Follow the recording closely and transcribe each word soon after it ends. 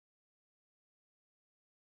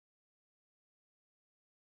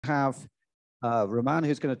have Roman,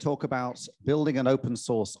 who's going to talk about building an open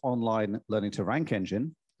source online learning to rank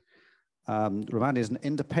engine. Roman is an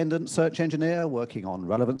independent search engineer working on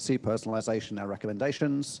relevancy, personalization, and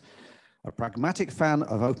recommendations. A pragmatic fan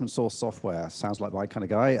of open source software, sounds like my kind of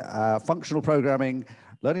guy, functional programming,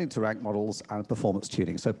 learning to rank models, and performance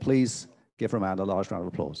tuning. So please give Roman a large round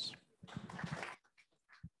of applause.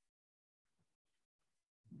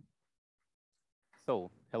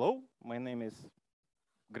 So, hello, my name is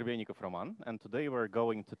Grebennikov Roman, and today we're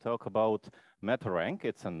going to talk about Metarank.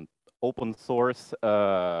 It's an open source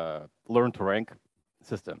learn to rank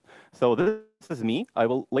system. So this is me. I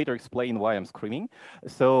will later explain why I'm screaming.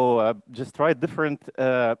 So just try different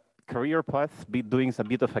career paths, be doing a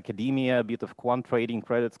bit of academia, a bit of quant trading,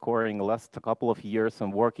 credit scoring. Last couple of years,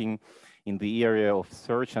 I'm working in the area of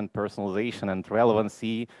search and personalization and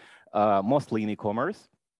relevancy, mostly in e-commerce.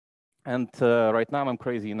 And right now, I'm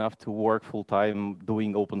crazy enough to work full-time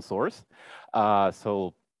doing open source. And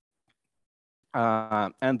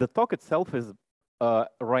the talk itself is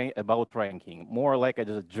about ranking, more like a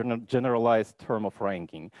just generalized term of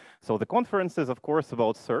ranking. So the conference is, of course,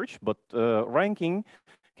 about search, but ranking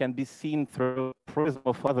can be seen through prism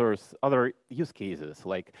of other use cases.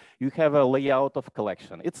 Like you have a layout of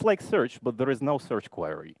collection. It's like search, but there is no search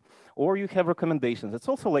query. Or you have recommendations. It's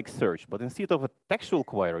also like search, but instead of a textual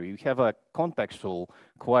query, you have a contextual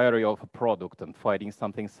query of a product and finding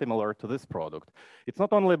something similar to this product. It's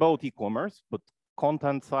not only about e-commerce, but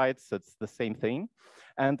content sites, it's the same thing.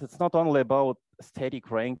 And it's not only about static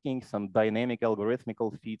ranking, some dynamic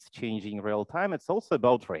algorithmical feeds changing in real time, it's also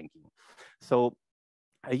about ranking. So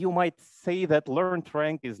you might say that learn to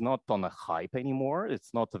rank is not on a hype anymore.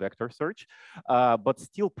 It's not a vector search, but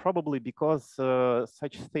still probably because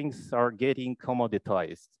such things are getting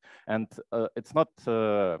commoditized. And it's not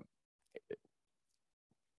so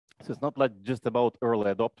it's not like just about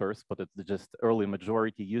early adopters, but it's just early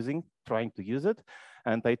majority trying to use it.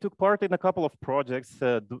 And I took part in a couple of projects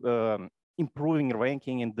improving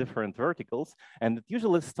ranking in different verticals. And it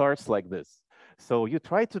usually starts like this. So you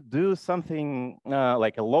try to do something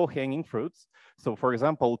like a low-hanging fruits. So for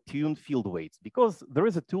example, tune field weights, because there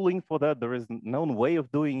is a tooling for that. There is a known way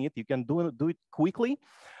of doing it. You can do it quickly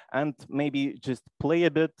and maybe just play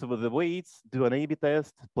a bit with the weights, do an A/B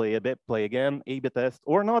test, play a bit, play again, A/B test,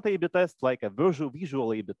 or not A/B test, like a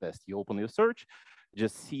visual A/B test. You open your search,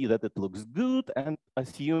 just see that it looks good and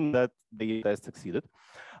assume that the test succeeded.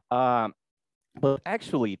 But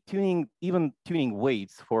actually even tuning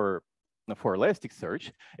weights for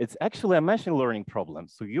Elasticsearch, it's actually a machine learning problem.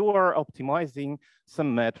 So you are optimizing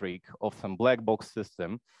some metric of some black box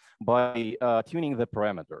system by tuning the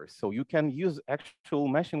parameters. So you can use actual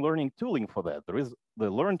machine learning tooling for that. There is the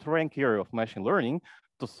learn to rank area of machine learning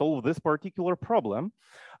to solve this particular problem.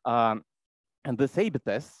 And this A/B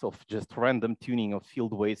tests of just random tuning of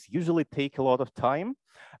field weights usually take a lot of time.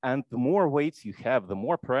 And the more weights you have, the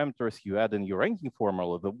more parameters you add in your ranking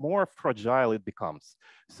formula, the more fragile it becomes.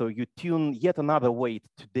 So you tune yet another weight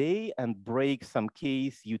today and break some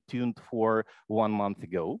case you tuned for 1 month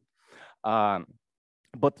ago.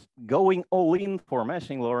 But going all in for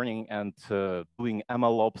machine learning and doing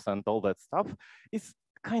MLOps and all that stuff is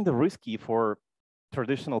kind of risky for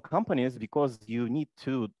traditional companies because you need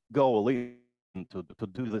to go all in to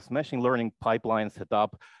do this machine learning pipeline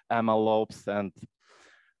setup, MLOps, and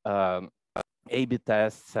A/B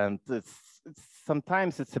tests, and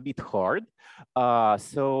sometimes it's a bit hard.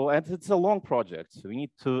 And it's a long project, so we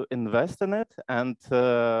need to invest in it, and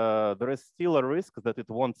there is still a risk that it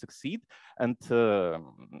won't succeed, and it's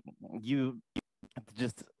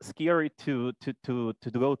just scary to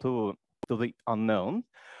go to the unknown.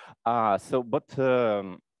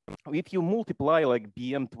 If you multiply like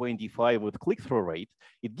BM25 with click-through rate,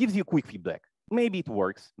 it gives you quick feedback. Maybe it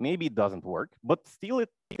works, maybe it doesn't work, but still it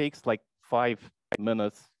takes like 5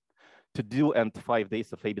 minutes to do and 5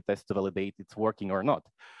 days of A/B test to validate it's working or not.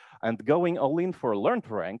 And going all in for learn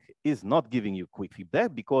to rank is not giving you quick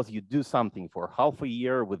feedback because you do something for half a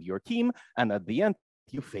year with your team and at the end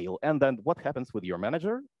you fail. And then what happens with your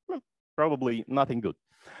manager? Probably nothing good.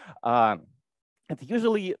 And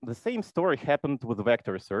usually the same story happened with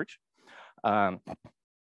vector search.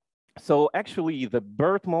 So actually the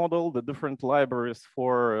BERT model, the different libraries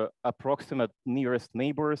for approximate nearest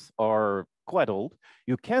neighbors are quite old.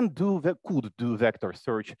 You could do vector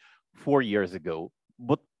search 4 years ago,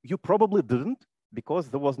 but you probably didn't because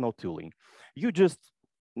there was no tooling. You just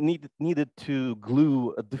needed to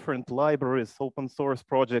glue different libraries, open source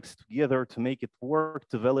projects together to make it work,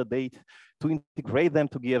 to validate, to integrate them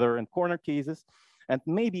together in corner cases. And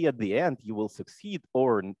maybe at the end you will succeed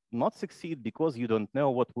or not succeed because you don't know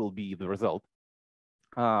what will be the result.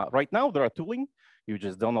 Right now, there are tooling. You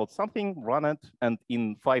just download something, run it, and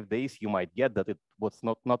in 5 days, you might get that it was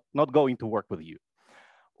not going to work with you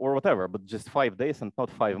or whatever, but just 5 days and not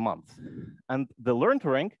 5 months. And the learn to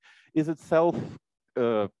rank is itself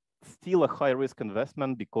still a high-risk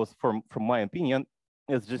investment because from my opinion,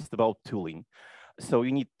 it's just about tooling. So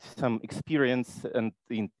you need some experience and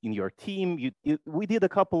in your team. We did a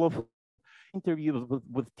couple of interviews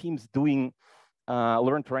with teams doing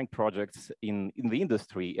learn to rank projects in the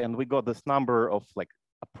industry, and we got this number of like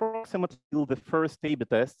approximately the first A/B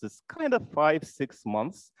test is kind of 5-6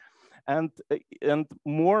 months, and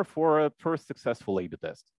more for a first successful A/B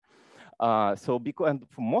test. And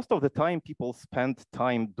for most of the time, people spend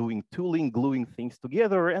time doing tooling, gluing things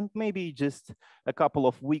together, and maybe just a couple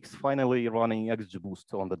of weeks finally running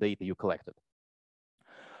XGBoost on the data you collected.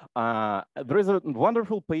 There is a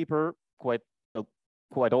wonderful paper,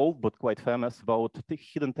 quite old, but quite famous, about the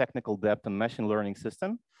hidden technical debt in machine learning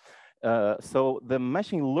system. So the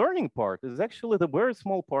machine learning part is actually the very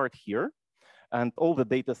small part here. And all the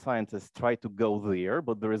data scientists try to go there,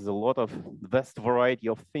 but there is a lot of vast variety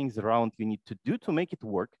of things around you need to do to make it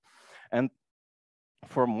work. And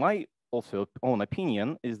for my also own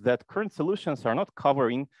opinion is that current solutions are not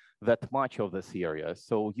covering that much of this area.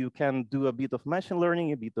 So you can do a bit of machine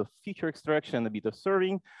learning, a bit of feature extraction, a bit of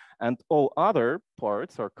serving, and all other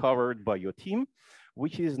parts are covered by your team,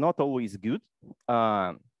 which is not always good.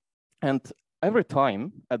 And every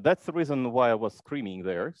time, that's the reason why I was screaming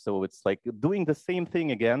there. So it's like doing the same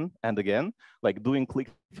thing again and again, like doing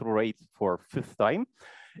click-through rate for 5th time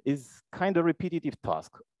is kind of repetitive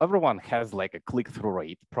task. Everyone has like a click-through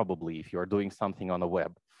rate, probably, if you're doing something on the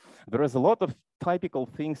web. There is a lot of typical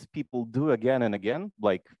things people do again and again,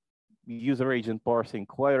 like user agent parsing,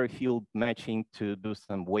 query field matching to do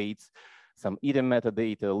some weights, some item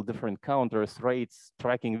metadata, different counters, rates,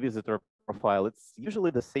 tracking visitor profile. It's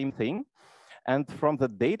usually the same thing. And from the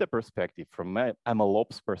data perspective, from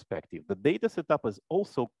MLOps perspective, the data setup is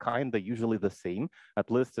also kind of usually the same,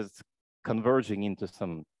 at least it's converging into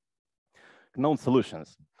some known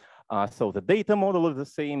solutions. So the data model is the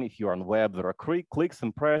same. If you're on web, there are clicks,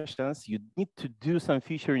 impressions. You need to do some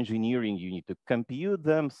feature engineering. You need to compute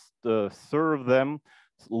them, serve them,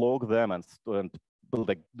 log them, and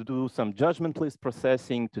do some judgment list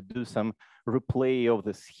processing, to do some replay of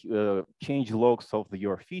this change logs of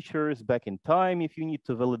your features back in time if you need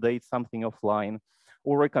to validate something offline,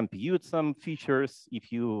 or recompute some features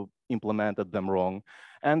if you implemented them wrong.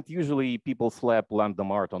 And usually people slap lambda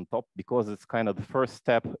mart on top because it's kind of the first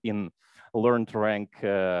step in learn to rank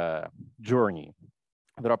journey.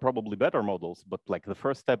 There are probably better models, but like the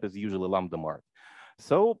first step is usually lambda mart.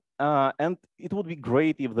 So, and it would be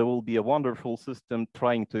great if there will be a wonderful system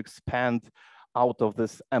trying to expand out of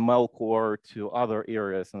this ML core to other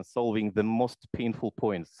areas and solving the most painful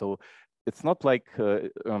points. So it's not like,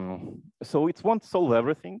 so it won't solve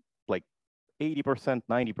everything, like 80%,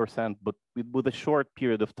 90%, but with a short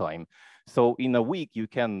period of time. So in a week, you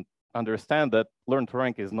can understand that learn to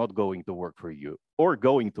rank is not going to work for you, or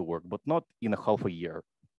going to work, but not in a half a year.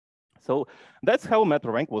 So that's how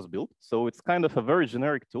Metarank was built. So it's kind of a very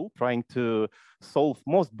generic tool trying to solve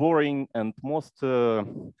most boring and most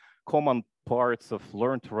common parts of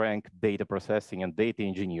learn to rank data processing and data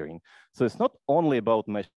engineering. So it's not only about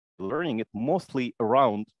machine learning, it's mostly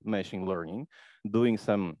around machine learning, doing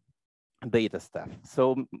some data stuff.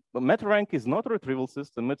 So Metarank is not a retrieval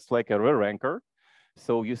system, it's like a re-ranker.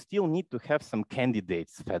 So you still need to have some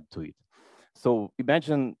candidates fed to it. So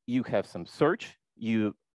imagine you have some search,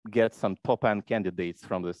 you get some top-end candidates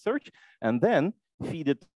from the search, and then feed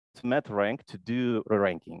it to Metarank to do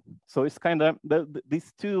re-ranking. So it's kind of,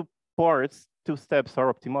 these two parts, two steps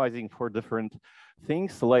are optimizing for different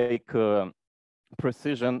things like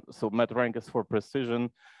precision. So Metarank is for precision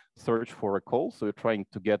search for a call. So you're trying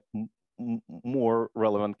to get more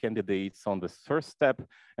relevant candidates on the first step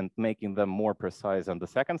and making them more precise on the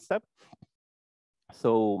second step.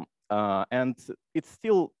 So, and it's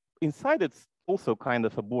still, inside it's also kind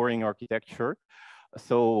of a boring architecture.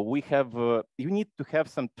 So we have, you need to have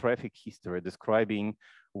some traffic history describing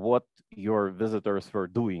what your visitors were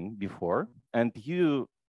doing before, and you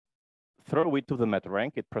throw it to the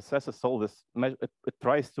Metarank, it processes all this, it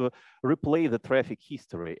tries to replay the traffic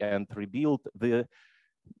history and rebuild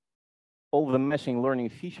all the machine learning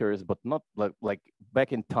features, but not like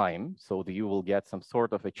back in time. So that you will get some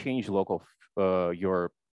sort of a change log of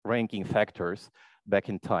your ranking factors back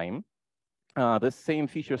in time. The same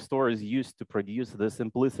feature store is used to produce this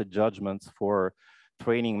implicit judgments for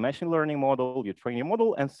training machine learning model, you train your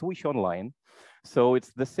model and switch online. So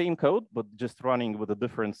it's the same code, but just running with a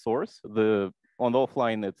different source. The On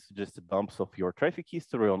offline, it's just dumps of your traffic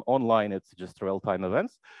history. On online, it's just real-time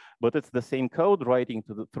events, but it's the same code writing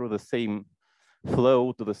through the same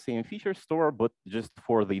flow to the same feature store, but just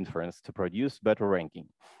for the inference to produce better ranking.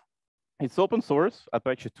 It's open source,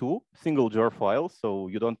 Apache 2, single jar file, so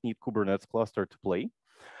you don't need Kubernetes cluster to play.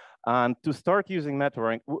 And to start using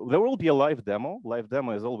Metarank, there will be a live demo. Live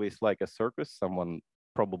demo is always like a circus, someone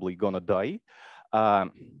probably gonna die.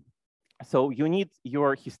 So you need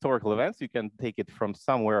your historical events. You can take it from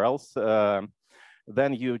somewhere else.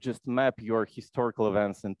 Then you just map your historical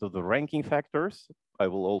events into the ranking factors. I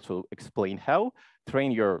will also explain how.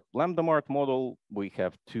 Train your LambdaMart model. We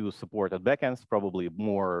have 2 supported backends, probably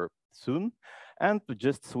more soon. And to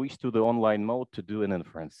just switch to the online mode to do an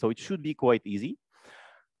inference. So it should be quite easy.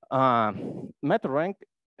 Metarank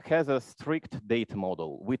has a strict data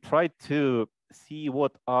model. We tried to see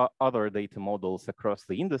what are other data models across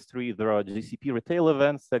the industry. There are GCP retail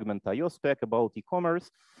events, segment.io spec about e-commerce,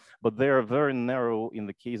 but they are very narrow in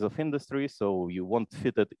the case of industry, so you won't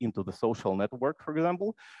fit it into the social network, for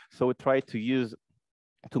example. So we tried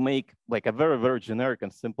to make like a very, very generic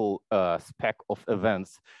and simple spec of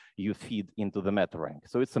events you feed into the Metarank.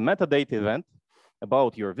 So it's a metadata event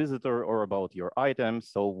about your visitor or about your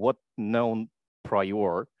items. So what known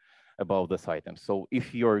prior about this item. So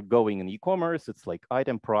if you're going in e-commerce, it's like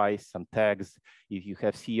item price, some tags. If you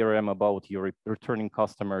have CRM about your returning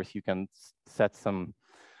customers, you can set some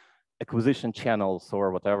acquisition channels or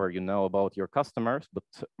whatever you know about your customers. But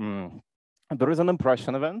there is an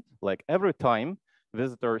impression event, like every time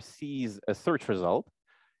visitor sees a search result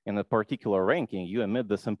in a particular ranking, you emit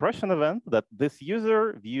this impression event that this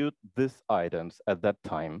user viewed these items at that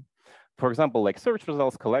time. For example, like search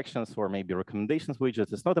results, collections, or maybe recommendations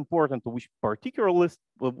widgets, it's not important which particular list,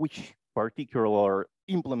 which particular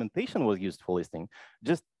implementation was used for listing,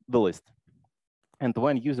 just the list. And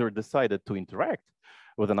when user decided to interact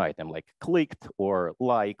with an item, like clicked or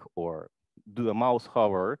like or do a mouse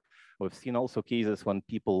hover, we've seen also cases when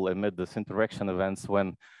people emit this interaction events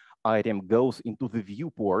when item goes into the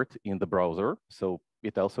viewport in the browser. So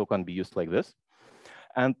it also can be used like this.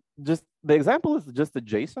 And just the example is just a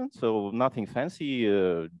JSON, so nothing fancy.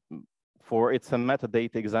 It's a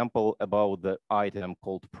metadata example about the item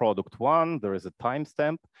called product 1. There is a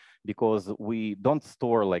timestamp because we don't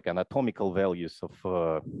store like anatomical values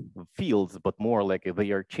of fields, but more like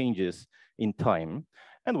they are changes in time.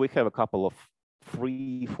 And we have a couple of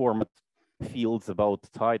free format fields about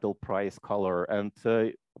title, price, color, and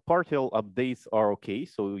partial updates are okay.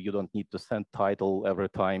 So you don't need to send title every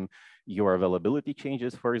time your availability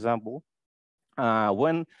changes, for example.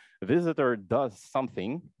 When visitor does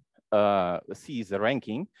something, sees a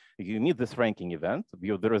ranking, you need this ranking event.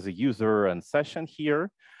 There is a user and session here,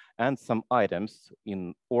 and some items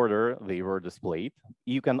in order they were displayed.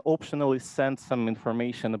 You can optionally send some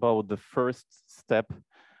information about the first step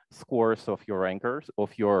scores of your rankers,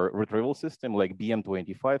 of your retrieval system, like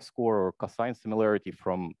BM25 score or cosine similarity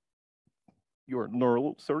from your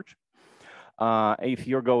neural search. If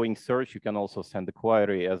you're going search, you can also send the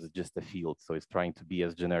query as just a field. So it's trying to be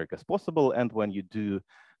as generic as possible. And when you do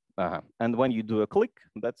a click,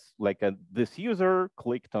 that's like this user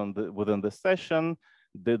clicked on within the session,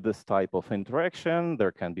 did this type of interaction.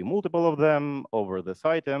 There can be multiple of them over this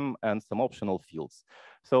item and some optional fields.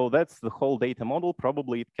 So that's the whole data model.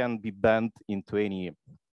 Probably it can be bent into any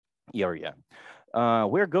area.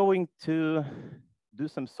 We're going to do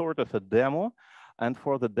some sort of a demo. And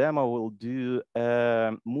for the demo, we'll do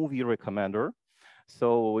a movie recommender.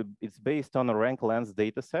 So it's based on a rank lens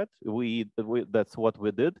dataset. That's what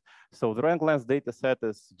we did. So the rank lens dataset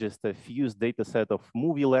is just a fused dataset of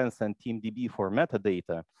movie lens and TeamDB for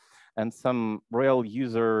metadata, and some real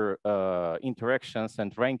user interactions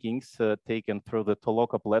and rankings taken through the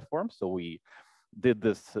Toloka platform. So we did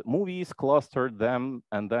this movies, clustered them,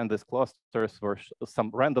 and then these clusters were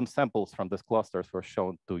some random samples from these clusters were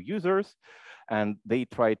shown to users, and they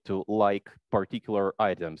tried to like particular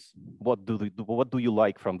items. What do you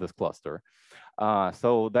like from this cluster?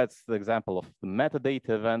 So that's the example of the metadata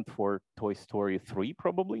event for Toy Story 3,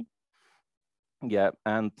 probably. Yeah,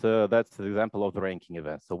 and that's the example of the ranking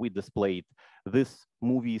event. So we displayed this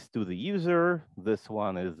movies to the user. This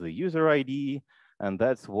one is the user ID, and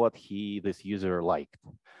that's what this user liked.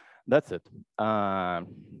 That's it.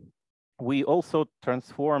 We also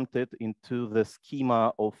transformed it into the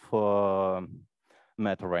schema of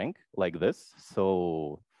Metarank like this.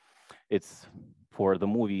 So it's for the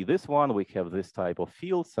movie, this one, we have this type of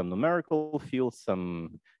fields, some numerical fields,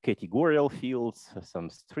 some categorical fields, some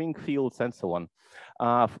string fields, and so on.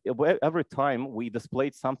 Every time we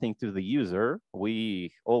displayed something to the user,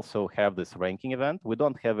 we also have this ranking event. We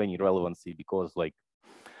don't have any relevancy because like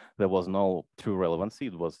there was no true relevancy.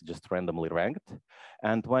 It was just randomly ranked.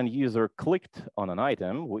 And when user clicked on an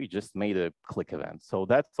item, we just made a click event. So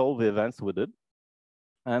that's all the events we did.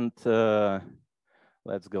 And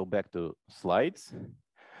let's go back to slides.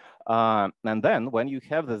 And then when you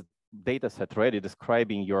have this data set ready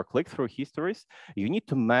describing your click-through histories, you need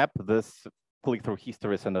to map this click-through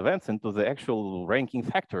histories and events into the actual ranking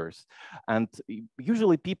factors. And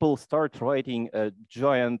usually people start writing a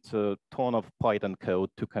giant ton of Python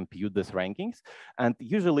code to compute these rankings. And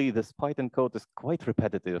usually this Python code is quite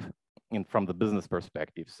repetitive from the business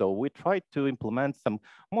perspective. So we tried to implement some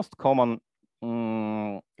most common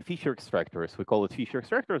feature extractors. We call it feature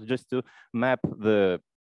extractors just to map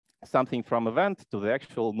something from event to the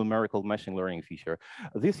actual numerical machine learning feature.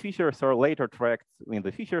 These features are later tracked in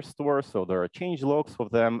the feature store, so there are change logs for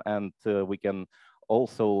them, and we can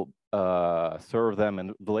also serve them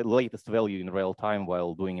in the latest value in real time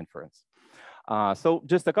while doing inference. So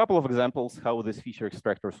just a couple of examples how these feature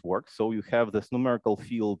extractors work. So you have this numerical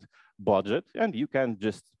field budget, and you can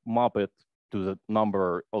just map it to the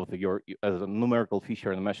number of as a numerical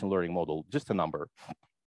feature in a machine learning model, just a number.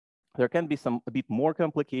 There can be some a bit more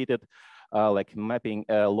complicated, like mapping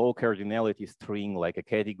a low cardinality string, like a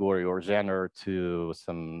category or genre, to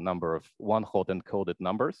some number of one-hot encoded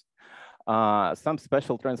numbers. Some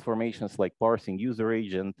special transformations like parsing user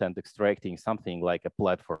agent and extracting something like a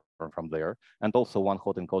platform from there, and also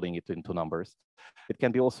one-hot encoding it into numbers. It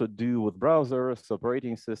can be also do with browsers,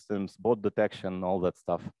 operating systems, bot detection, all that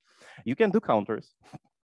stuff. You can do counters.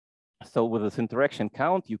 So with this interaction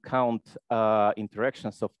count, you count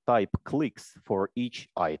interactions of type clicks for each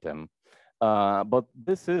item. But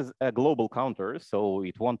this is a global counter, so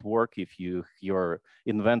it won't work if your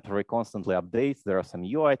inventory constantly updates. There are some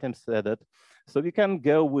new items added. So you can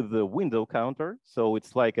go with the window counter. So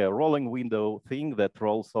it's like a rolling window thing that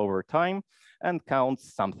rolls over time and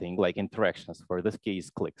counts something like interactions, for this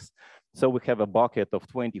case, clicks. So we have a bucket of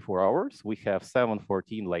 24 hours. We have 7,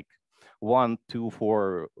 14, like 1, 2,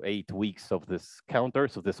 4, 8 weeks of this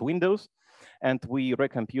counters of these windows. And we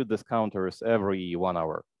recompute these counters every 1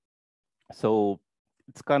 hour. So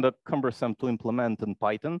it's kind of cumbersome to implement in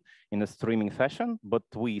Python in a streaming fashion, but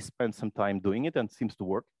we spent some time doing it and it seems to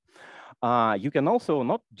work. You can also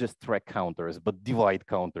not just track counters, but divide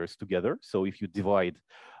counters together. So if you divide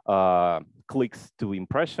clicks to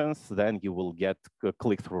impressions, then you will get a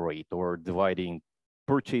click-through rate, or dividing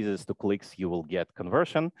purchases to clicks, you will get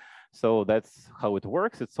conversion. So that's how it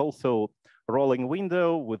works. It's also a rolling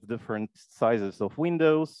window with different sizes of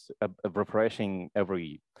windows, refreshing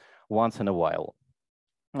every once in a while.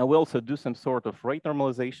 We also do some sort of rate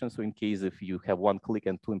normalization. So in case if you have 1 click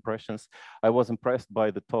and 2 impressions, I was impressed by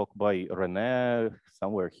the talk by René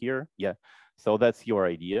somewhere here. Yeah, so that's your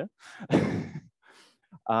idea.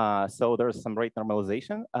 So there's some rate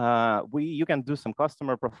normalization. You can do some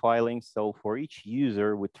customer profiling. So for each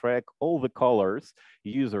user, we track all the colors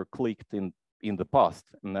user clicked in the past,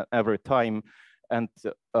 and every time, and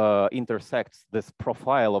intersects this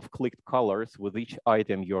profile of clicked colors with each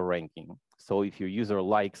item you're ranking. So if your user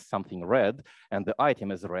likes something red and the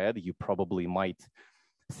item is red, you probably might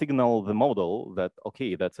signal the model that,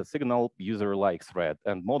 okay, that's a signal, user likes red,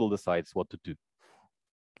 and model decides what to do.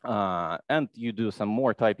 And you do some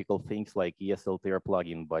more typical things like ESLTR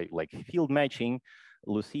plugin by like field matching,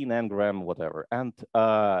 Lucene, Ngram, whatever. And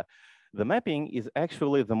the mapping is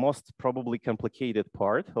actually the most probably complicated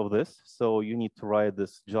part of this. So you need to write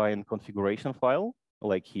this giant configuration file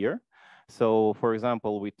like here. So for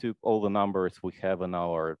example, we took all the numbers we have in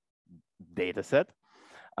our data set.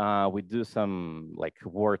 We do some like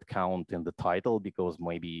word count in the title because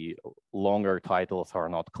maybe longer titles are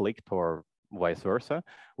not clicked or vice versa.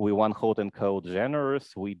 We one-hot encode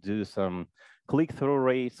genres. We do some click-through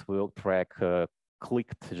rates. We'll track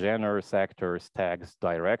clicked genres, actors, tags,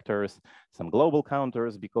 directors, some global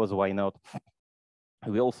counters, because why not?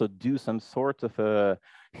 We also do some sort of a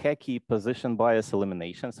hacky position bias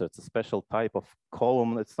elimination. So it's a special type of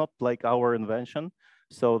column. It's not like our invention.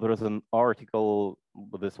 So there's an article,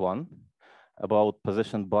 this one, about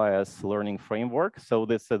position bias learning framework. So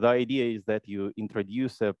the idea is that you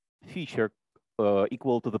introduce a feature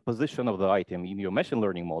equal to the position of the item in your machine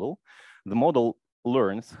learning model. The model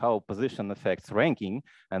learns how position affects ranking,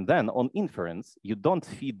 and then on inference, you don't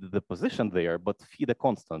feed the position there, but feed a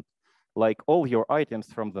constant. Like all your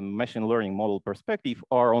items from the machine learning model perspective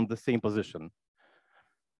are on the same position.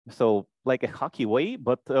 So like a hacky way,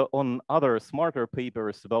 but on other smarter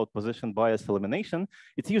papers about position bias elimination,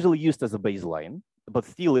 it's usually used as a baseline, but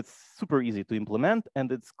still it's super easy to implement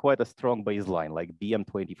and it's quite a strong baseline like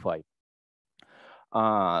BM25.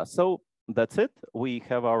 So that's it. We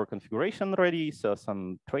have our configuration ready, so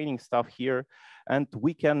some training stuff here, and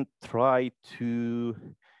we can try to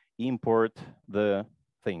import the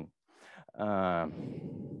thing.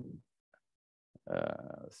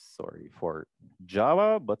 Sorry for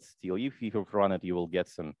Java, but still, if you run it, you will get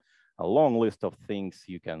a long list of things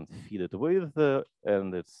you can feed it with,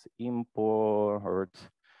 and it's import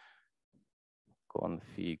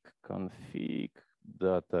config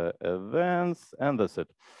data events, and that's it.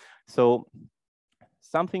 So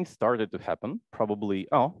something started to happen, probably.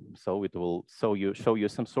 Oh, so it will show you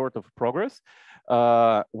some sort of progress.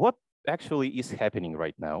 What actually is happening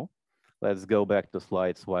right now? Let's go back to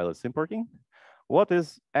slides while it's importing. What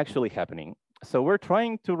is actually happening? So we're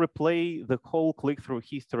trying to replay the whole click-through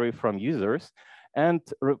history from users and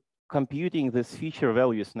computing these feature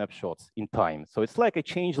value snapshots in time. So it's like a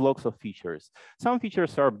change logs of features. Some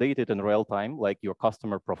features are updated in real time, like your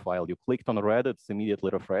customer profile. You clicked on red, it's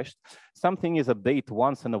immediately refreshed. Something is updated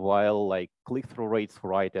once in a while, like click-through rates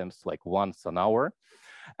for items, like once an hour.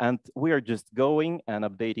 And we are just going and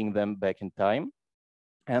updating them back in time.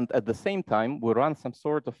 And at the same time, we run some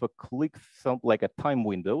sort of a like a time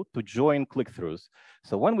window to join click-throughs.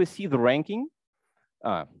 So when we see the ranking,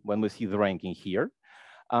 here,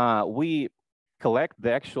 we collect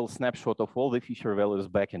the actual snapshot of all the feature values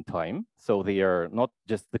back in time. So they are not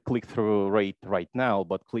just the click-through rate right now,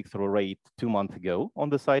 but click-through rate 2 months ago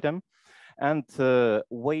on this item. And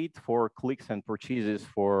wait for clicks and purchases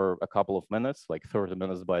for a couple of minutes, like 30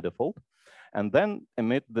 minutes by default. And then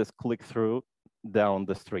emit this click-through down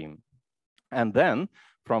the stream. And then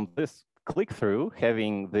from this click-through,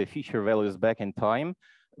 having the feature values back in time,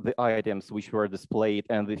 the items which were displayed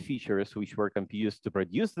and the features which were computed to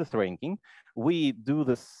produce this ranking, we do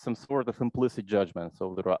some sort of implicit judgment.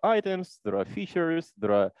 So there are items, there are features,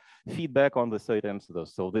 there are feedback on these items.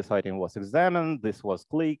 So this item was examined, this was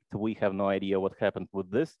clicked, we have no idea what happened with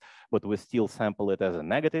this, but we still sample it as a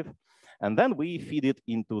negative. And then we feed it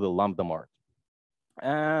into the Lambda mart.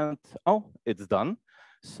 And oh, it's done.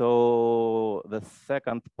 So the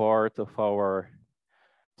second part of our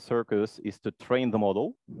circus is to train the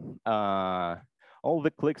model. All the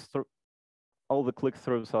click-throughs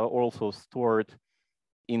are also stored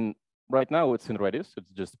in, right now it's in Redis.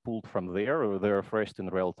 It's just pulled from there, or they're refreshed in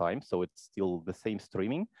real time. So it's still the same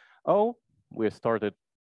streaming. Oh, we started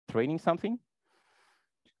training something.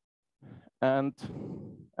 And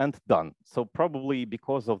done. So probably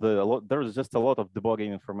because of there's just a lot of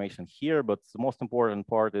debugging information here, but the most important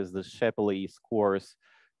part is the Shapley scores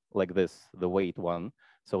like this, the weight one.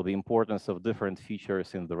 So the importance of different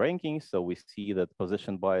features in the ranking. So we see that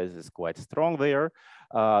position bias is quite strong there.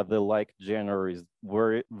 The like genre is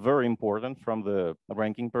very, very important from the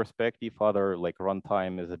ranking perspective. Other like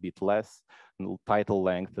runtime is a bit less. Title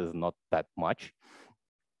length is not that much.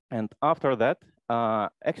 And after that,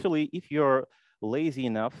 actually, if you're lazy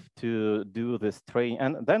enough to do this train,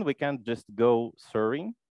 and then we can just go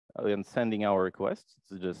serving and sending our requests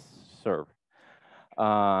to just serve.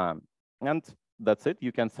 And that's it,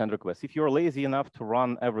 you can send requests. If you're lazy enough to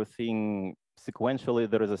run everything sequentially,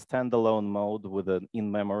 there is a standalone mode with an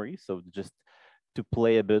in-memory. So just to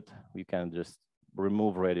play a bit, you can just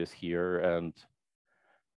remove Redis here and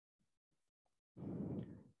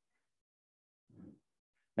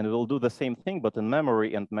it will do the same thing, but in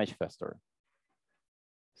memory and much faster.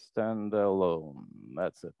 Standalone,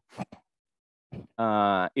 that's it.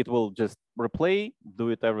 It will just replay, do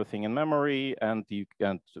it everything in memory, and you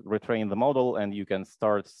can retrain the model, and you can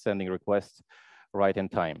start sending requests right in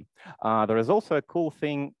time. There is also a cool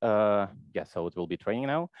thing, yeah, so it will be training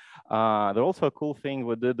now. There's also a cool thing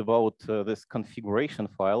we did about this configuration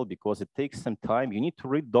file, because it takes some time. You need to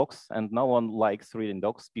read docs, and no one likes reading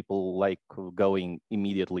docs. People like going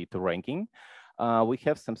immediately to ranking. We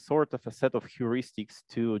have some sort of a set of heuristics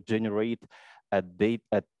to generate a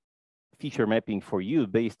feature mapping for you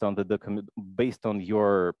based on the document, based on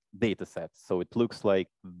your data set. So it looks like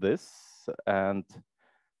this, and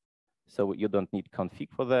so you don't need config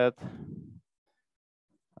for that.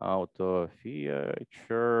 Auto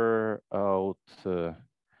feature, out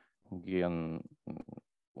again,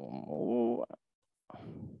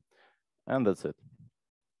 and that's it.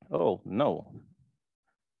 Oh no,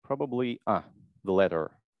 probably the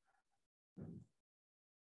letter.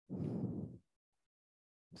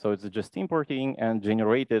 So it's just importing and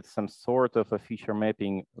generated some sort of a feature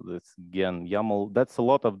mapping. That's again YAML. That's a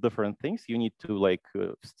lot of different things. You need to like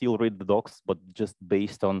still read the docs, but just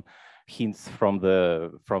based on hints from the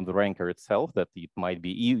ranker itself, that it might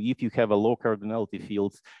be, if you have a low cardinality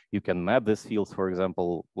fields, you can map these fields, for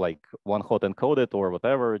example, like one hot encoded or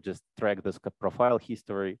whatever, just track this profile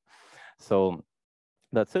history. So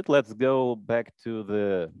that's it. Let's go back to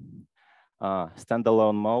the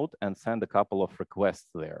standalone mode and send a couple of requests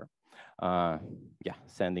there. Yeah,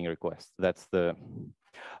 sending requests. That's the,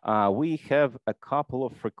 we have a couple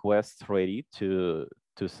of requests ready to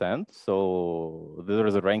send. So there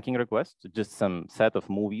is a ranking request, just some set of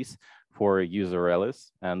movies for user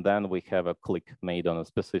Alice. And then we have a click made on a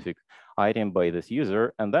specific item by this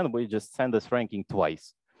user. And then we just send this ranking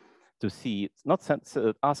twice to see, it's not send,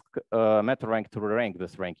 ask Metarank to rank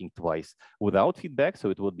this ranking twice without feedback.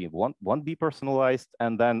 So it would be one be personalized.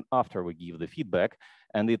 And then after we give the feedback,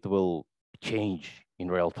 and it will change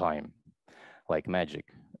in real time, like magic.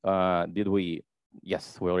 Did we?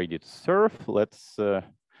 Yes, we're ready to serve. Let's do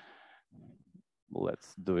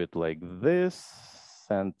it like this.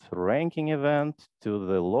 Send ranking event to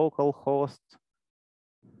the local host.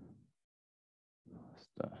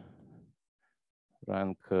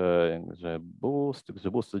 Rank boost.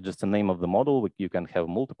 The boost is just the name of the model. You can have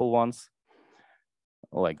multiple ones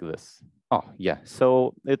like this. Oh yeah,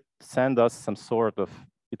 so it sent us some sort of,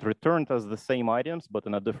 it returned us the same items, but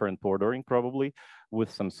in a different ordering probably with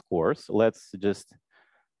some scores. Let's just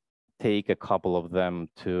take a couple of them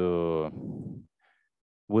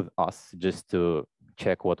with us just to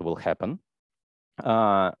check what will happen.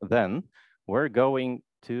 Then we're going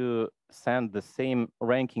to send the same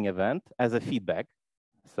ranking event as a feedback.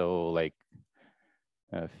 So like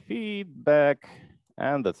feedback,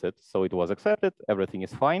 and that's it. So it was accepted, everything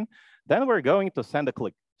is fine. Then we're going to send a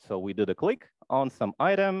click. So we did a click on some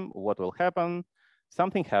item, what will happen?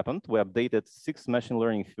 Something happened, we updated 6 machine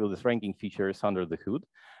learning fields ranking features under the hood.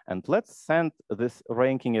 And let's send this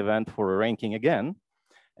ranking event for a ranking again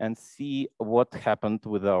and see what happened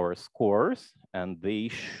with our scores. And they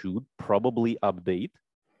should probably update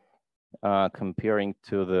comparing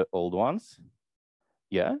to the old ones.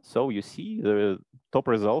 Yeah, so you see the top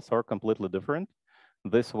results are completely different.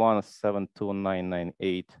 This one,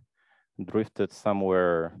 72998, drifted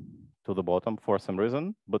somewhere to the bottom for some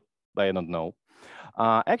reason, but I don't know.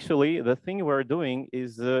 Actually, the thing we're doing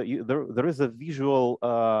is there is a visual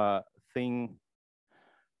thing.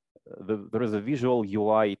 There is a visual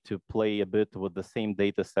UI to play a bit with the same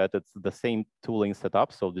data set. It's the same tooling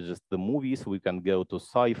setup. So there's just the movies. We can go to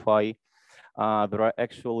sci-fi. There are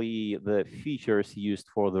actually the features used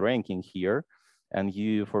for the ranking here. And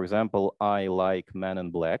you, for example, I like Men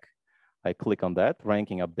in Black. I click on that,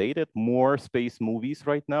 ranking updated, more space movies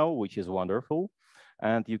right now, which is wonderful.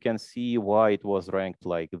 And you can see why it was ranked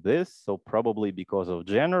like this. So probably because of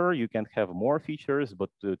genre, you can have more features, but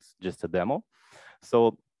it's just a demo.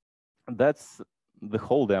 So that's the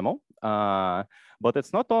whole demo. But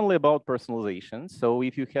it's not only about personalization. So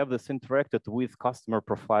if you have this interacted with customer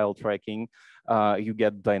profile tracking, you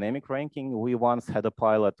get dynamic ranking. We once had a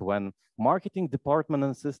pilot when marketing department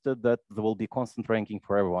insisted that there will be constant ranking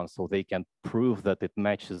for everyone, so they can prove that it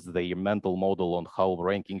matches their mental model on how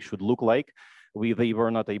ranking should look like. They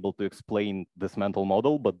were not able to explain this mental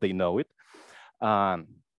model, but they know it.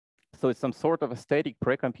 So it's some sort of a static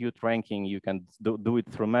pre-compute ranking. You can do it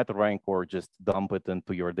through Metarank or just dump it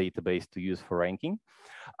into your database to use for ranking.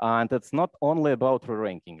 And it's not only about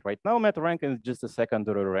re-ranking. Right now, Metarank is just a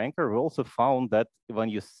secondary ranker. We also found that when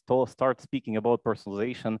you start speaking about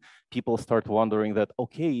personalization, people start wondering that,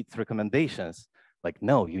 okay, it's recommendations. Like,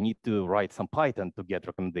 no, you need to write some Python to get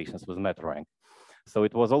recommendations with Metarank. So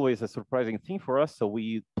it was always a surprising thing for us. So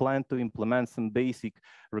we plan to implement some basic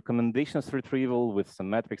recommendations retrieval with some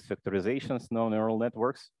matrix factorizations, no neural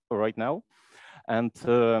networks right now. And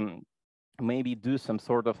maybe do some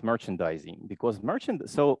sort of merchandising, because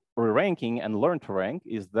so re-ranking and learn to rank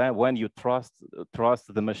is that when you trust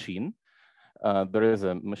the machine. There is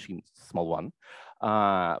a machine, small one,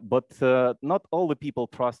 but not all the people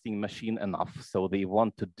trusting machine enough. So they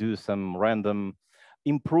want to do some random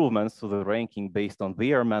improvements to the ranking based on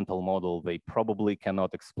their mental model. They probably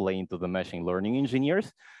cannot explain to the machine learning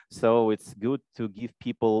engineers. So it's good to give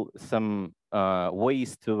people some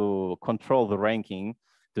ways to control the ranking,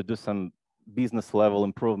 to do some business level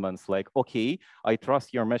improvements like, okay, I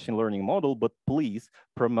trust your machine learning model, but please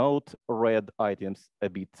promote red items a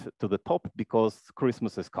bit to the top because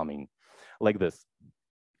Christmas is coming, like this.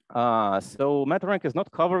 So Metarank is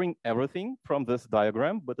not covering everything from this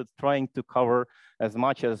diagram, but it's trying to cover as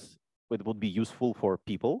much as it would be useful for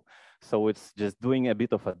people. So it's just doing a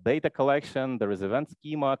bit of a data collection. There is event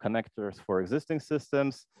schema, connectors for existing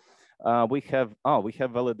systems. We have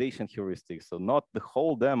validation heuristics, so not the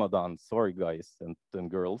whole demo done. Sorry, guys and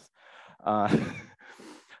girls.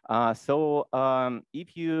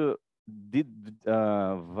 If you did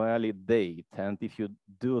validate, and if you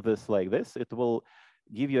do this like this, it will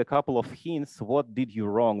give you a couple of hints. What did you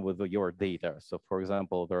wrong with your data? So, for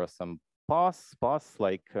example, there are some pass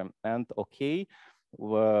like and OK.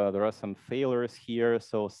 There are some failures here.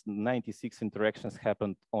 So 96 interactions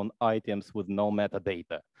happened on items with no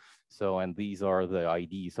metadata. So, and these are the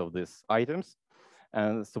IDs of these items.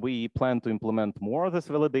 And so we plan to implement more of these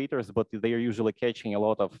validators, but they are usually catching a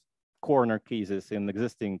lot of corner cases in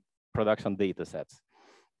existing production data sets.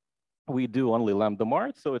 We do only lambda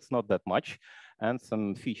mart, so it's not that much, and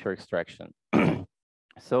some feature extraction.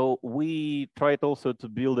 So we tried also to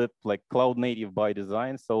build it like cloud native by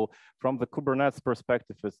design. So from the Kubernetes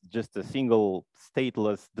perspective, it's just a single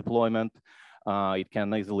stateless deployment. It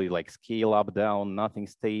can easily like scale up, down, nothing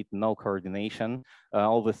state, no coordination.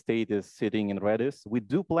 All the state is sitting in Redis. We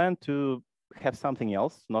do plan to have something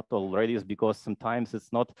else, not all Redis, because sometimes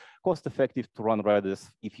it's not cost effective to run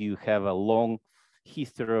Redis if you have a long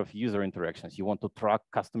history of user interactions. You want to track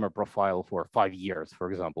customer profile for 5 years,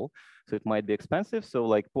 for example. So it might be expensive. So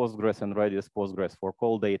like Postgres and Redis, Postgres for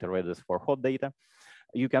cold data, Redis for hot data.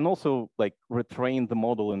 You can also like retrain the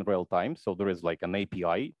model in real time. So there is like an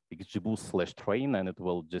API, xgboost/train, and it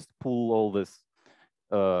will just pull all this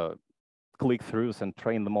click-throughs and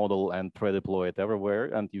train the model and redeploy it everywhere.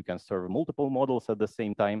 And you can serve multiple models at the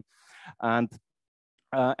same time. And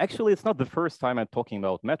actually, it's not the first time I'm talking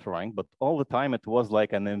about Metarank, but all the time it was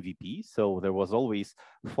like an MVP. So there was always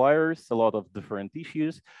fires, a lot of different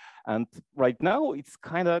issues. And right now it's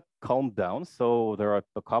kind of calmed down. So there are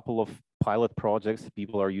a couple of pilot projects.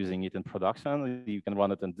 People are using it in production. You can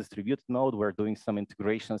run it in distributed node. We're doing some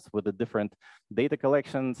integrations with the different data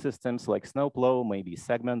collection systems like Snowplow, maybe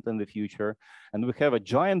Segment in the future. And we have a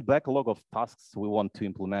giant backlog of tasks we want to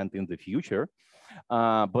implement in the future.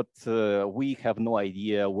 But we have no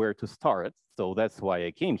idea where to start. So that's why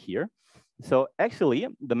I came here. So actually,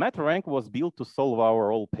 the Metarank was built to solve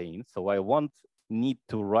our all pain. So I won't need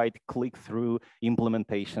to write click-through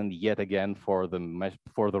implementation yet again for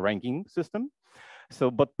the ranking system.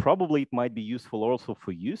 So, but probably it might be useful also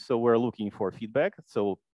for you. So we're looking for feedback.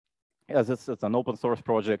 So as it's an open source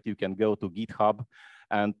project, you can go to GitHub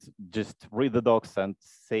and just read the docs and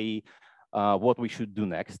say, what we should do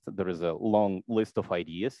next. There is a long list of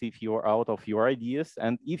ideas if you're out of your ideas.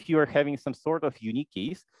 And if you're having some sort of unique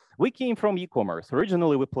case, we came from e-commerce.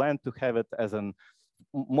 Originally, we planned to have it as an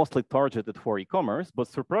mostly targeted for e-commerce, but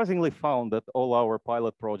surprisingly found that all our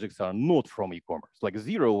pilot projects are not from e-commerce, like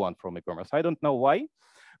 0-1 from e-commerce. I don't know why,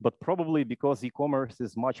 but probably because e-commerce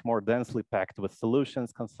is much more densely packed with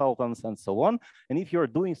solutions, consultants, and so on. And if you're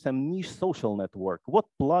doing some niche social network, what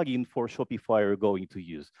plugin for Shopify are you going to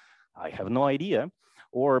use? I have no idea.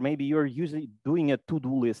 Or maybe you're doing a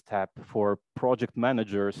to-do list app for project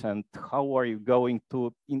managers, and how are you going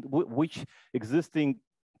to, which existing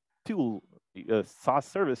tool, SaaS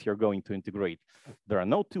service you're going to integrate? There are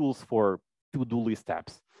no tools for to-do list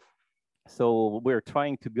apps. So we're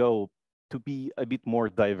trying to go to be a bit more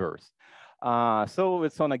diverse. So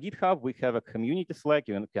it's on a GitHub. We have a community Slack.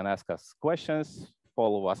 You can ask us questions,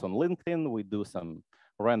 follow us on LinkedIn. We do some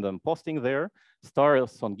random posting there. Start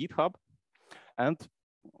us on GitHub. And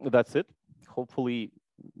that's it. Hopefully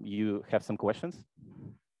you have some questions.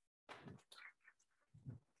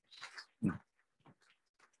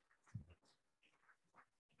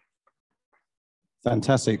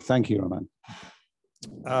 Fantastic. Thank you, Roman.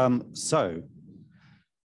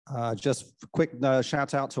 Just a quick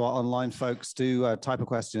shout out to our online folks. Do type a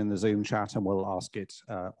question in the Zoom chat and we'll ask it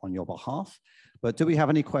on your behalf. But do we have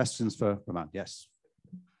any questions for Roman? Yes.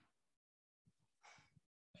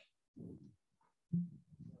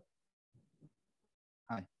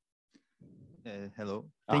 Hi. Hello.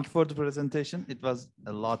 Thank you for the presentation. It was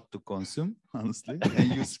a lot to consume, honestly,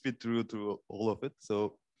 and you speed through all of it.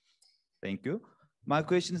 So thank you. My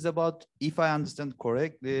question is about, if I understand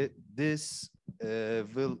correctly, this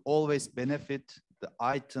will always benefit the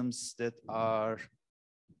items that are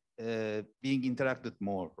being interacted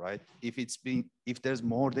more, right? If there's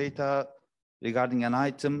more data regarding an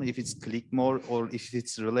item, if it's clicked more, or if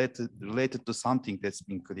it's related to something that's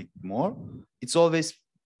been clicked more, it's always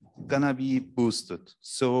gonna be boosted.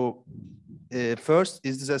 So first,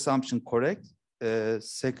 is this assumption correct?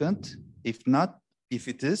 Second, if not, if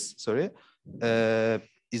it is, sorry,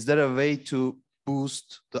 is there a way to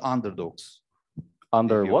boost the underdogs?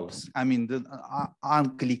 Under what? I mean, the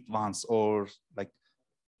unclicked ones or like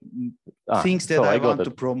things that so I want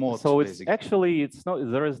to promote. So it's actually,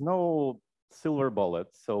 there is no silver bullet.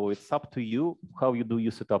 So it's up to you how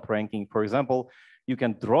you set up ranking. For example, you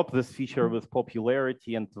can drop this feature with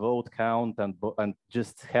popularity and vote count and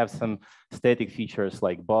just have some static features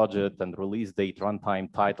like budget and release date,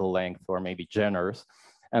 runtime, title length, or maybe genres.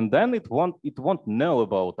 And then it won't know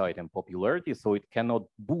about item popularity, so it cannot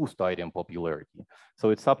boost item popularity.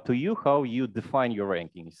 So it's up to you how you define your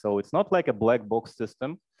ranking. So it's not like a black box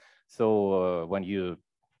system. So when you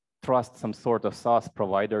trust some sort of SaaS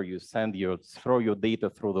provider, you throw your data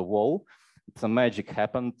through the wall, some magic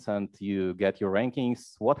happens and you get your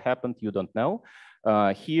rankings. What happened, you don't know.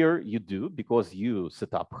 Here you do, because you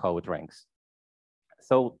set up how it ranks.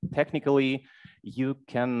 So technically, you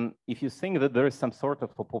can, if you think that there is some sort of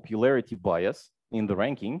a popularity bias in the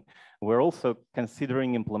ranking, we're also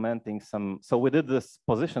considering implementing some, so we did this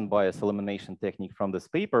position bias elimination technique from this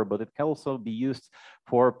paper, but it can also be used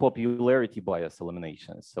for popularity bias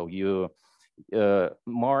elimination. So you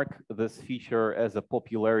mark this feature as a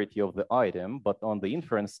popularity of the item, but on the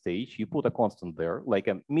inference stage, you put a constant there, like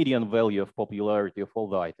a median value of popularity of all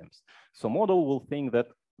the items. So model will think that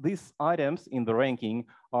these items in the ranking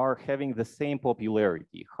are having the same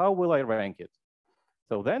popularity. How will I rank it?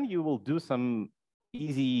 So then you will do some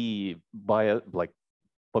easy bias, like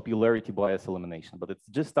popularity bias elimination, but it's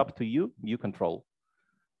just up to you, you control.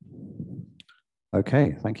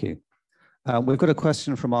 Okay, thank you. We've got a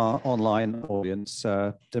question from our online audience.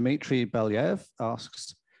 Dmitry Belyev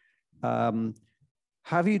asks,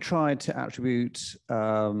 have you tried to attribute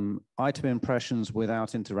item impressions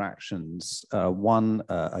without interactions?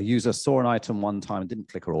 A user saw an item one time and didn't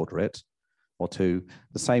click or order it. Or two,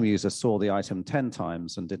 the same user saw the item 10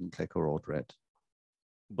 times and didn't click or order it.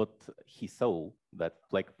 But he saw that,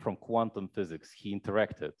 like from quantum physics, he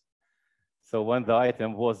interacted. So when the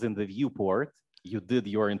item was in the viewport, you did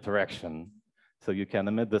your interaction. So you can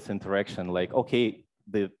emit this interaction like, okay,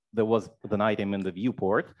 there was an item in the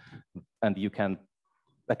viewport, and you can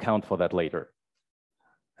account for that later.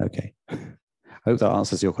 Okay. I hope that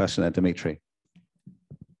answers your question there, Dmitry.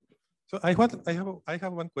 So I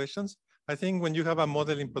have one question. I think when you have a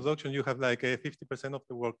model in production, you have like a 50% of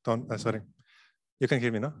the work done. Sorry, you can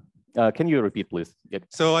hear me, no? Can you repeat, please? Yep.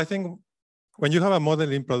 So I think when you have a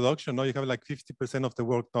model in production, no, you have like 50% of the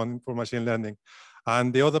work done for machine learning.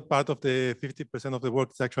 And the other part of the 50% of the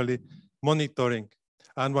work is actually monitoring.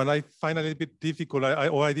 And what I find a little bit difficult,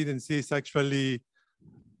 or I didn't see, is actually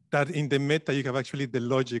that in the meta, you have actually the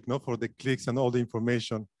logic, no, for the clicks and all the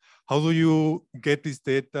information. How do you get this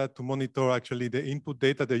data to monitor actually the input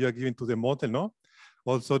data that you are giving to the model, no?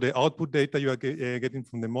 Also the output data you are getting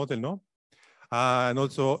from the model, no? And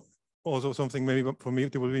also something maybe for me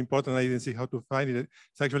it will be important, I didn't see how to find it.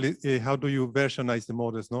 It's actually how do you versionize the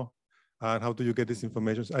models, no? And how do you get this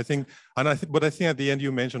information? So I think, but I think at the end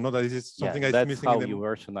you mentioned, no, that this is something that's missing. That's how you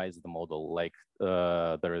versionize the model. Like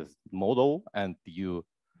there is model and you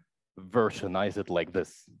versionize it like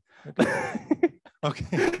this. Okay.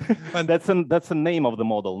 Okay. And that's the name of the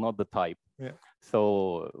model, not the type. Yeah.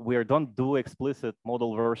 So we don't do explicit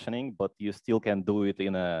model versioning, but you still can do it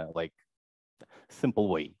in a like simple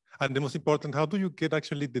way. And the most important, how do you get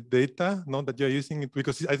actually the data, no, that you're using it?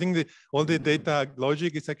 Because I think all the data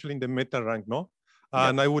logic is actually in the Metarank, no?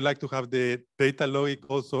 And I would like to have the data logic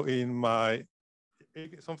also in my,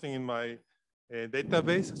 something in my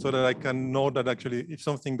database so that I can know that actually if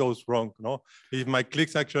something goes wrong, no? If my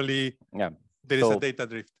clicks actually, there is a data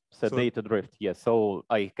drift. Data drift, yes. So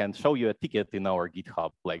I can show you a ticket in our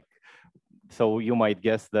GitHub, like, so you might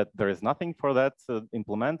guess that there is nothing for that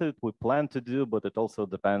implemented. We plan to do, but it also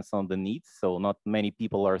depends on the needs. So not many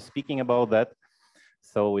people are speaking about that.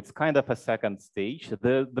 So it's kind of a second stage.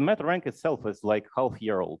 The Metarank itself is like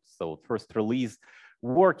half-year old. So first release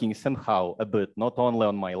working somehow a bit, not only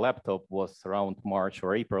on my laptop, was around March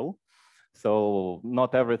or April. So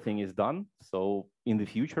not everything is done. So in the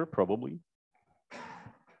future, probably.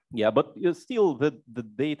 Yeah, but still the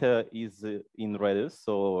data is in Redis.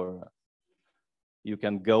 So you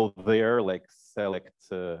can go there, like select,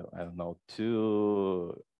 I don't know,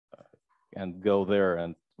 and go there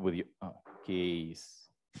and with your case.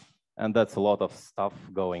 And that's a lot of stuff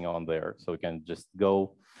going on there. So you can just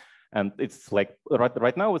go, and it's like,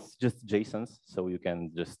 right now it's just JSONs. So you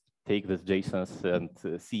can just take this JSONs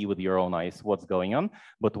and see with your own eyes what's going on.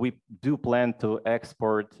 But we do plan to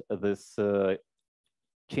export this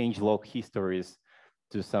changelog histories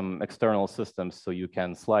to some external systems so you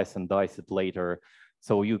can slice and dice it later.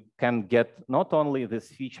 So you can get not only this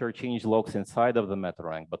feature change logs inside of the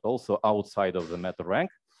Metarank, but also outside of the Metarank.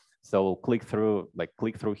 So click-through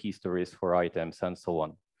histories for items and so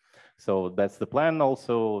on. So that's the plan,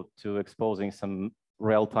 also to exposing some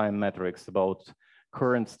real-time metrics about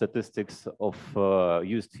current statistics of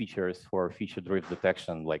used features for feature drift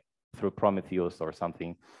detection, like through Prometheus or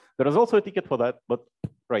something. There is also a ticket for that, but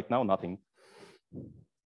right now, nothing.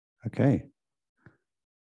 Okay.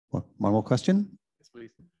 Well, one more question? Yes,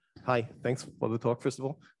 please. Hi, thanks for the talk, first of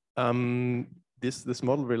all. This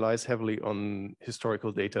model relies heavily on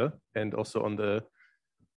historical data and also on the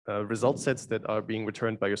result sets that are being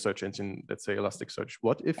returned by your search engine, let's say Elasticsearch.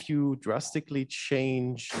 What if you drastically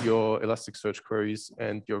change your Elasticsearch queries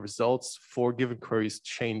and your results for given queries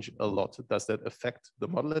change a lot? Does that affect the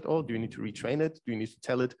model at all? Do you need to retrain it? Do you need to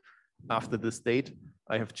tell it, after this date,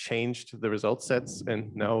 I have changed the result sets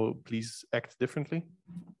and now please act differently?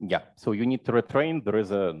 Yeah, so you need to retrain. There is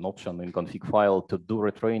an option in config file to do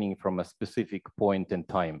retraining from a specific point in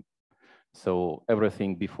time. So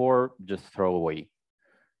everything before, just throw away.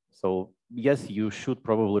 So yes, you should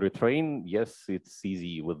probably retrain. Yes, it's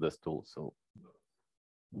easy with this tool. So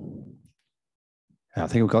I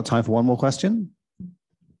think we've got time for one more question.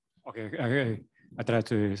 Okay, I try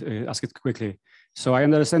to ask it quickly. So I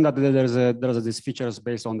understand that there's these features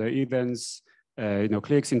based on the events,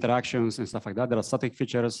 clicks, interactions, and stuff like that. There are static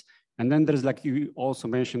features, and then there's, like you also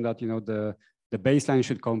mentioned, that the baseline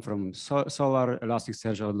should come from Solar,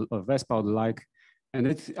 Elasticsearch, or Vespa or the like. And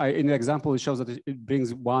in the example, it shows that it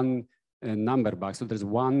brings one number back. So there's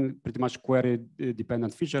one pretty much query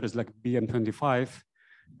dependent feature, is like BM25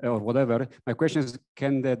 or whatever. My question is,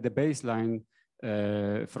 can the baseline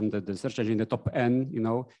from the search engine, the top N,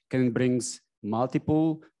 can it brings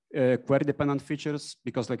multiple query dependent features?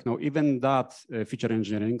 Because even that feature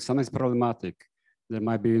engineering sometimes problematic. There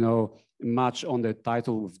might be match on the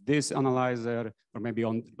title with this analyzer, or maybe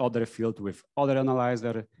on other field with other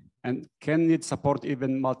analyzer. And can it support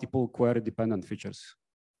even multiple query dependent features?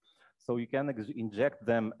 So you can inject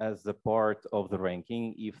them as a part of the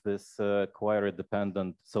ranking if this query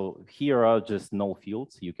dependent. So here are just no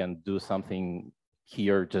fields. You can do something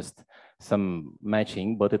here, just some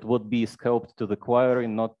matching, but it would be scoped to the query,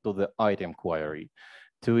 not to the item query.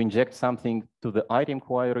 To inject something to the item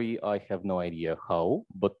query, I have no idea how,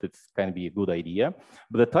 but it's can be a good idea.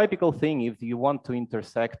 But the typical thing, if you want to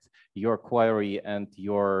intersect your query and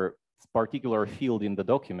your particular field in the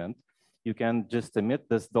document, you can just emit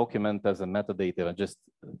this document as a metadata and just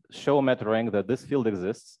show Metarank that this field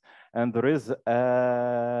exists. And there is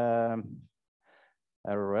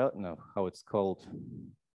how it's called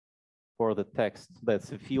for the text,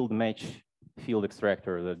 that's a field match field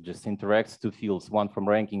extractor that just interacts two fields, one from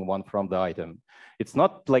ranking, one from the item. It's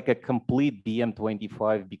not like a complete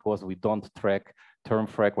BM25 because we don't track term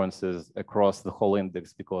frequencies across the whole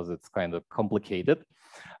index because it's kind of complicated,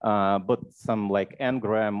 but some like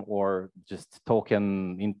n-gram or just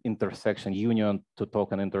token intersection union to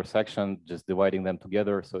token intersection, just dividing them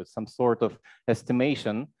together. So it's some sort of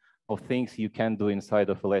estimation of things you can do inside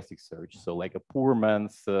of Elasticsearch. So like a poor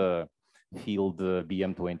man's field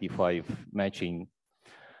BM25 matching.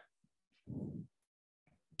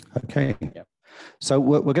 Okay. Yeah. So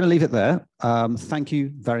we're going to leave it there. Thank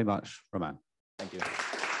you very much, Roman. Thank you.